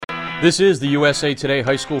This is the USA Today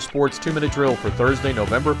High School Sports 2-Minute Drill for Thursday,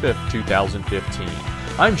 November 5th, 2015.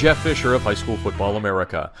 I'm Jeff Fisher of High School Football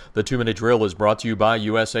America. The 2-Minute Drill is brought to you by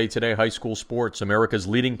USA Today High School Sports, America's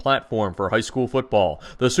leading platform for high school football.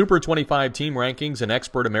 The Super 25 team rankings and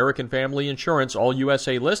expert American Family Insurance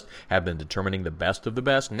All-USA list have been determining the best of the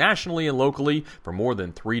best nationally and locally for more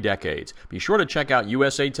than 3 decades. Be sure to check out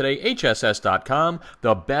usatodayhss.com,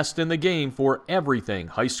 the best in the game for everything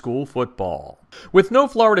high school football. With no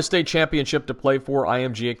Florida State championship to play for,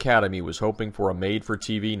 IMG Academy was hoping for a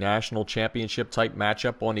made-for-TV national championship-type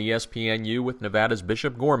matchup on ESPNU with Nevada's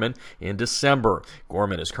Bishop Gorman in December.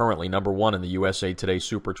 Gorman is currently number 1 in the USA Today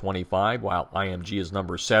Super 25, while IMG is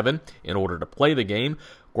number 7. In order to play the game,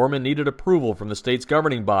 Gorman needed approval from the state's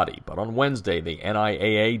governing body, but on Wednesday, the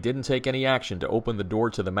NIAA didn't take any action to open the door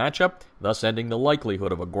to the matchup, thus ending the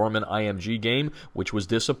likelihood of a Gorman-IMG game, which was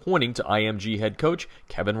disappointing to IMG head coach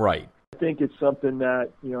Kevin Wright. I think it's something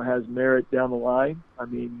that, has merit down the line. I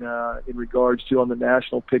mean, in regards to on the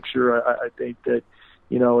national picture, I think that,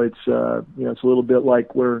 it's a little bit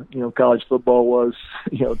like where, college football was,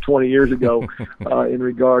 20 years ago, in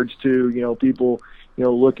regards to, people,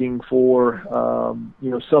 looking for,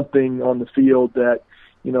 something on the field that,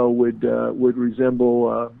 would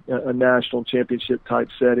resemble a national championship type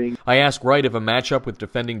setting. I asked Wright if a matchup with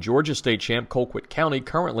defending Georgia State champ Colquitt County,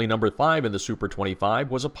 currently number 5 in the Super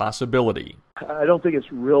 25, was a possibility. I don't think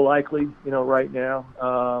it's real likely, right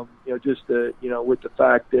now. Just with the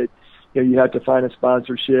fact that you have to find a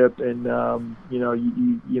sponsorship, and I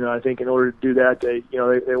think in order to do that, they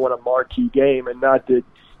want a marquee game, and not that.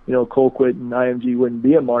 Colquitt and IMG wouldn't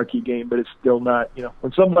be a marquee game, but it's still not,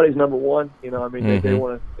 when somebody's number 1, they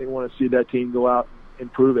want to see that team go out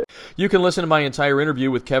and prove it. You can listen to my entire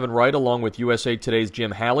interview with Kevin Wright along with USA Today's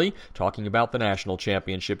Jim Halley talking about the national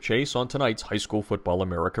championship chase on tonight's High School Football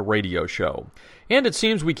America radio show. And it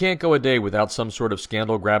seems we can't go a day without some sort of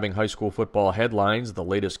scandal-grabbing high school football headlines. The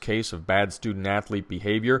latest case of bad student-athlete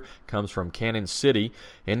behavior comes from Cannon City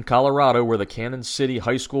in Colorado, where the Cannon City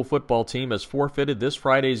high school football team has forfeited this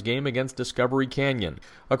Friday's game against Discovery Canyon.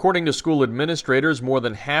 According to school administrators, more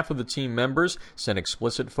than half of the team members sent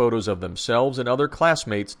explicit photos of themselves and other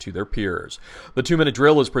classmates to their peers. The 2-Minute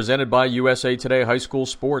Drill is presented by USA Today High School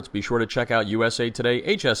Sports. Be sure to check out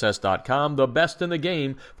usatodayhss.com, the best in the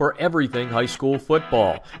game for everything high school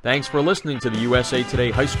football. Thanks for listening to the USA Today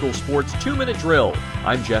High School Sports 2-Minute Drill.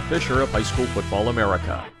 I'm Jeff Fisher of High School Football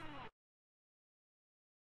America.